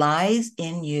lies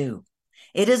in you.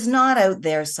 It is not out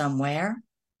there somewhere.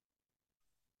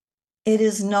 It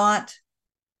is not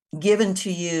given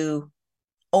to you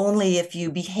only if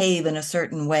you behave in a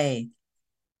certain way,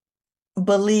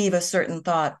 believe a certain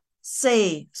thought,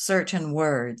 say certain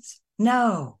words.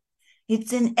 No,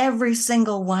 It's in every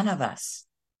single one of us.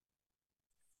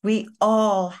 We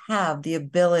all have the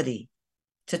ability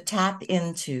to tap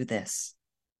into this.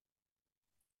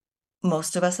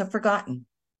 Most of us have forgotten.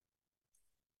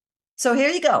 So here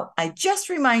you go. I just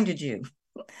reminded you,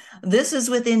 this is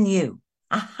within you.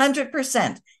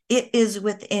 100%. It is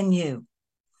within you.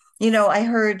 You know, I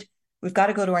heard, we've got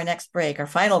to go to our next break, our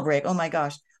final break. Oh my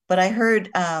gosh. But I heard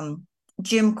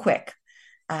Jim Kwik.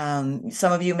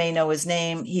 Some of you may know his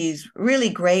name. He's really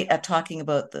great at talking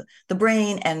about the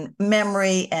brain and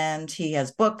memory, and he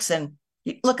has books, and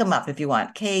look him up if you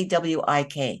want,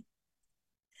 Kwik.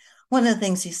 One of the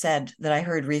things he said that I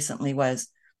heard recently was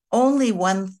only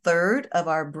 1/3 of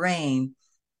our brain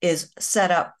is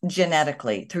set up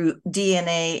genetically through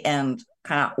DNA and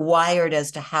kind of wired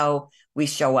as to how we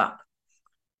show up.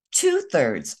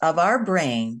 2/3 of our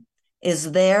brain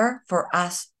is there for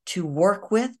us to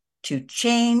work with, to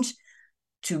change,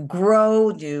 to grow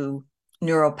new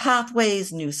neural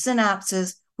pathways, new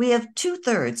synapses. We have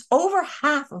 2/3, over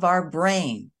half of our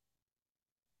brain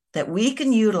that we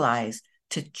can utilize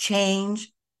to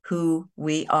change who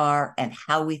we are and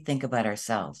how we think about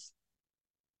ourselves.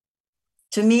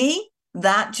 To me,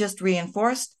 that just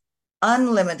reinforced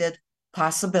unlimited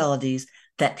possibilities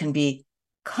that can be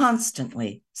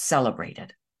constantly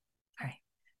celebrated. All right.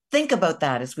 Think about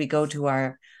that as we go to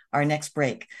our next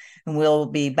break. And we'll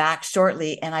be back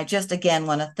shortly. And I just again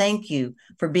want to thank you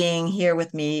for being here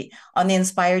with me on the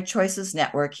Inspired Choices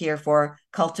Network here for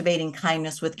Cultivating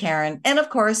Kindness with Karen. And of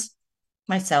course,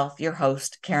 myself, your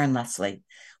host, Karen Leslie.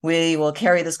 We will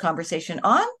carry this conversation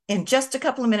on in just a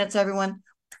couple of minutes, everyone.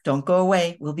 Don't go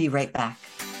away. We'll be right back.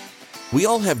 We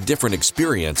all have different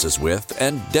experiences with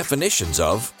and definitions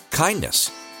of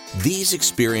kindness. These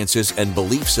experiences and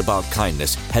beliefs about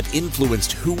kindness have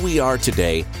influenced who we are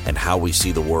today and how we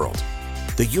see the world.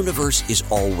 The universe is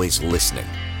always listening.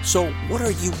 So what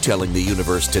are you telling the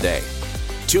universe today?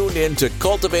 Tune in to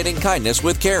Cultivating Kindness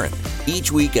with Karen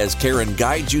each week as Karen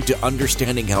guides you to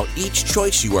understanding how each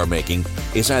choice you are making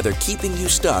is either keeping you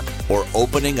stuck or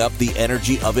opening up the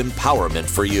energy of empowerment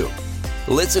for you.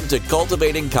 Listen to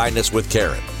Cultivating Kindness with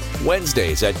Karen,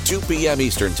 Wednesdays at 2 p.m.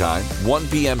 Eastern Time, 1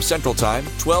 p.m. Central Time,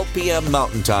 12 p.m.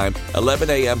 Mountain Time, 11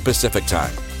 a.m. Pacific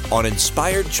Time on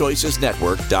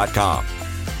InspiredChoicesNetwork.com.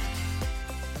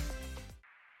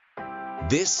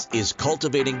 This is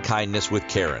Cultivating Kindness with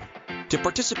Karen. To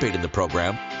participate in the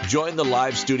program, join the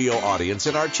live studio audience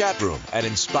in our chat room at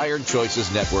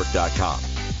InspiredChoicesNetwork.com.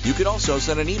 You can also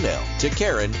send an email to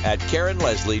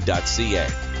Karen@KarenLeslie.ca.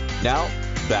 Now,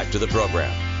 back to the program.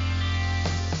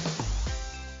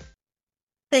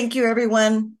 Thank you,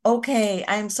 everyone. Okay,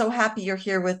 I'm so happy you're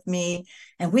here with me.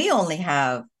 And we only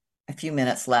have a few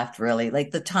minutes left, really.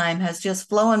 Like the time has just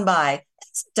flown by.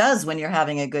 It does when you're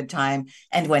having a good time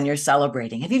and when you're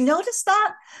celebrating. Have you noticed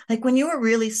that? Like when you are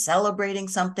really celebrating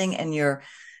something and you're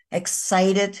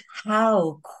excited,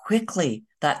 how quickly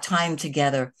that time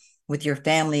together with your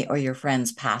family or your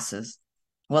friends passes.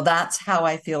 Well, that's how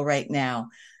I feel right now.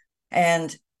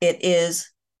 And it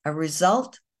is a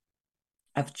result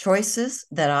of choices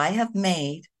that I have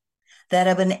made that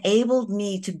have enabled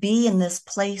me to be in this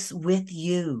place with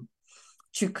you,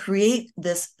 to create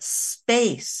this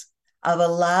space of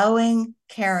allowing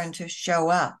Karen to show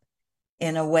up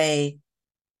in a way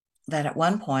that at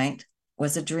one point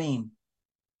was a dream.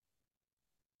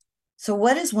 So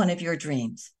what is one of your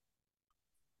dreams?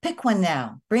 Pick one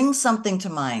now. Bring something to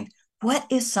mind. What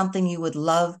is something you would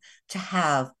love to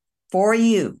have for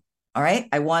you? All right.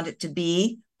 I want it to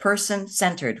be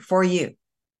person-centered for you.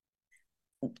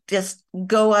 Just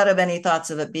go out of any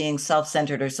thoughts of it being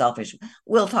self-centered or selfish.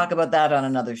 We'll talk about that on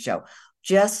another show.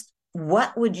 Just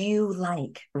what would you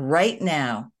like right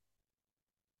now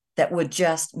that would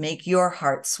just make your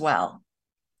heart swell,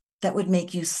 that would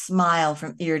make you smile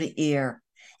from ear to ear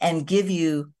and give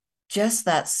you just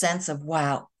that sense of,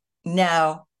 wow,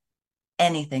 now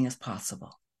anything is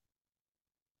possible?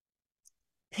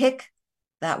 Pick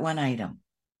that one item.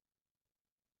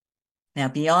 Now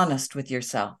be honest with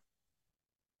yourself.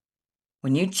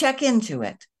 When you check into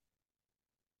it,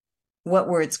 what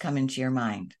words come into your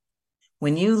mind?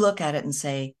 When you look at it and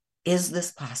say, is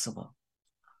this possible?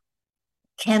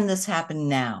 Can this happen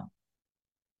now?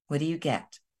 What do you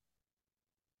get?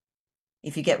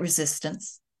 If you get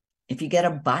resistance, if you get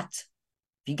a but,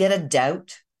 if you get a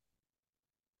doubt,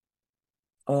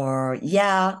 or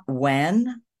yeah,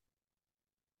 when,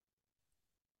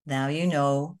 now you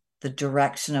know the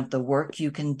direction of the work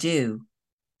you can do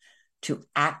to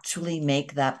actually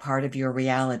make that part of your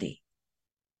reality.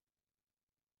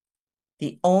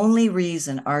 The only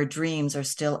reason our dreams are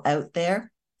still out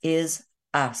there is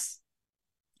us.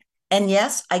 And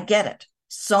yes, I get it.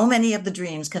 So many of the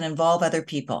dreams can involve other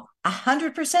people.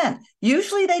 100%.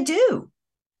 Usually they do.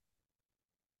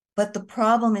 But the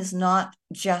problem is not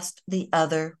just the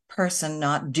other person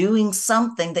not doing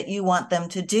something that you want them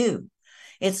to do.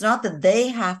 It's not that they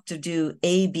have to do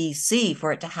A, B, C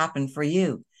for it to happen for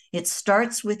you. It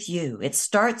starts with you. It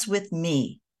starts with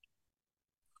me.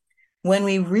 When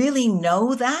we really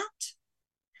know that,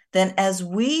 then as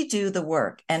we do the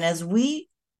work and as we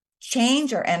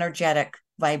change our energetic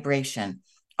vibration,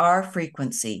 our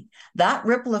frequency, that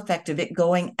ripple effect of it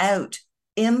going out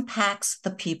impacts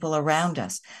the people around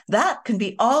us. That can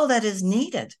be all that is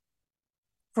needed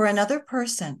for another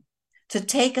person to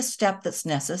take a step that's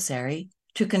necessary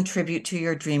to contribute to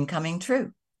your dream coming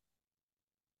true.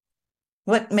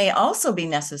 What may also be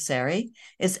necessary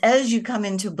is as you come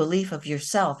into belief of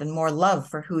yourself and more love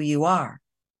for who you are,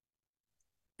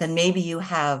 then maybe you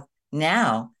have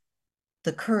now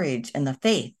the courage and the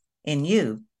faith in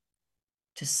you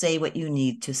to say what you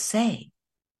need to say,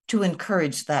 to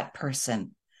encourage that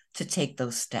person to take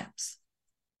those steps.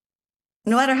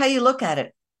 No matter how you look at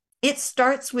it, it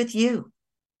starts with you.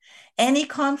 Any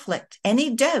conflict,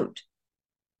 any doubt,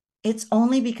 it's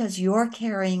only because you're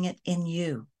carrying it in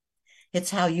you.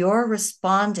 It's how you're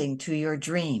responding to your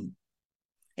dream.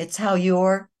 It's how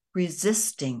you're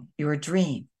resisting your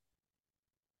dream.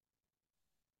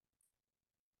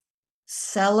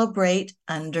 Celebrate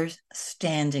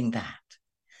understanding that.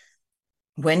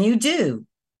 When you do,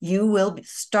 you will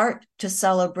start to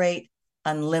celebrate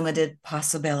unlimited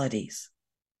possibilities.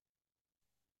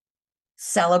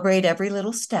 Celebrate every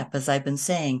little step, as I've been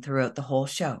saying throughout the whole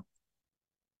show.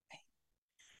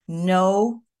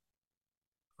 Know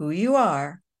who you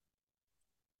are,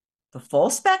 the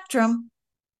full spectrum,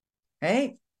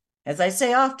 right? As I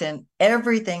say often,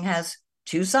 everything has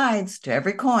two sides to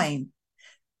every coin.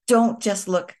 Don't just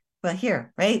look, well,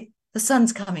 here, right? The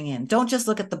sun's coming in. Don't just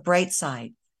look at the bright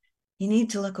side. You need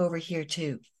to look over here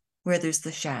too, where there's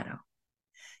the shadow.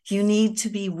 You need to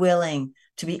be willing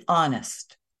to be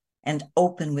honest and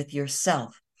open with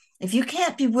yourself. If you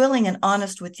can't be willing and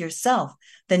honest with yourself,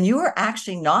 then you are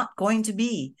actually not going to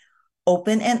be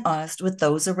open and honest with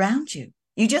those around you.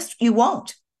 You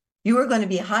won't. You are going to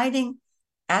be hiding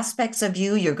aspects of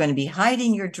you. You're going to be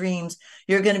hiding your dreams.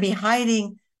 You're going to be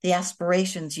hiding the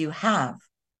aspirations you have.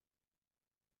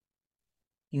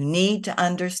 You need to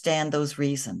understand those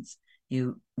reasons.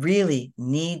 You really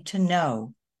need to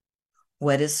know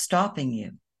what is stopping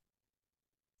you.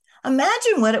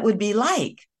 Imagine what it would be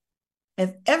like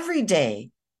if every day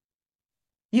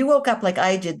you woke up like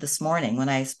I did this morning when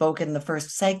I spoke in the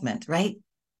first segment, right?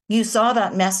 You saw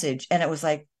that message and it was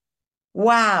like,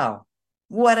 wow,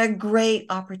 what a great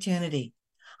opportunity.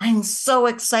 I'm so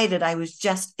excited. I was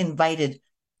just invited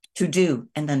to do,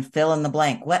 and then fill in the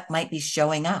blank. What might be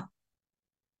showing up?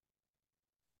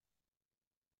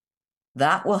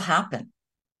 That will happen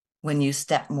when you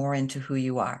step more into who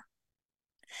you are.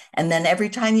 And then every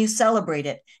time you celebrate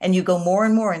it and you go more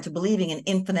and more into believing in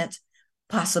infinite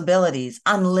possibilities,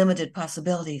 unlimited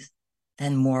possibilities,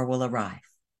 then more will arrive.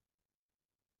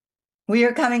 We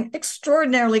are coming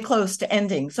extraordinarily close to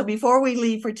ending. So before we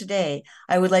leave for today,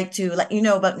 I would like to let you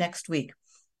know about next week.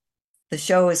 The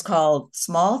show is called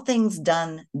Small Things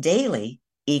Done Daily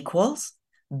Equals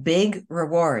Big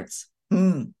Rewards.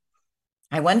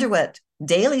 I wonder what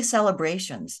daily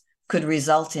celebrations could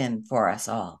result in for us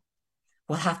all.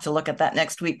 We'll have to look at that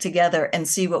next week together and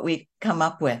see what we come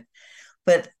up with.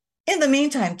 But in the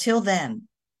meantime, till then,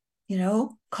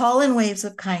 call in waves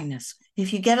of kindness.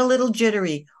 If you get a little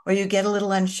jittery or you get a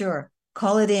little unsure,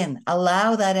 call it in.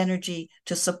 Allow that energy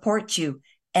to support you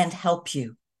and help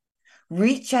you.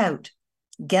 Reach out,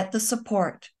 get the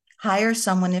support, hire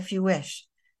someone if you wish,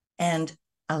 and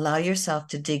allow yourself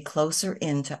to dig closer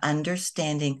into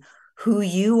understanding who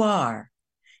you are.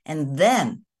 And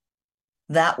then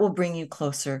that will bring you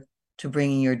closer to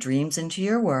bringing your dreams into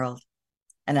your world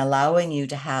and allowing you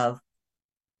to have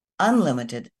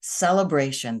unlimited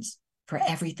celebrations for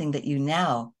everything that you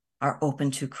now are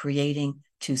open to creating,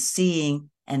 to seeing,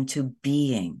 and to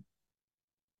being.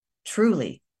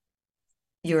 Truly,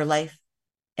 your life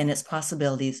and its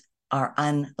possibilities are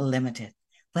unlimited,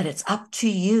 but it's up to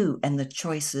you and the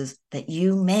choices that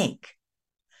you make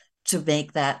to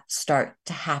make that start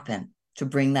to happen, to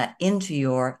bring that into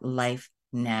your life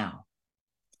now.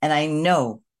 And I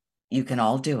know you can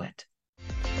all do it.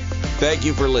 Thank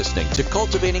you for listening to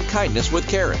Cultivating Kindness with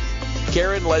Karen.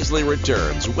 Karen Leslie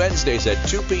returns Wednesdays at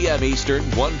 2 p.m. Eastern,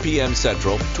 1 p.m.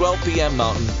 Central, 12 p.m.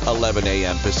 Mountain, 11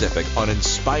 a.m. Pacific on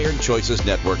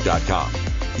InspiredChoicesNetwork.com.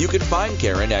 You can find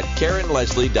Karen at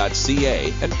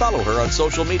KarenLeslie.ca and follow her on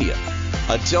social media.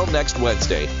 Until next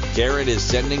Wednesday, Karen is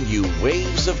sending you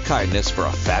waves of kindness for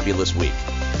a fabulous week.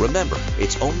 Remember,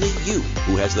 it's only you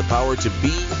who has the power to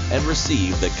be and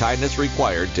receive the kindness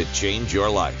required to change your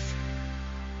life.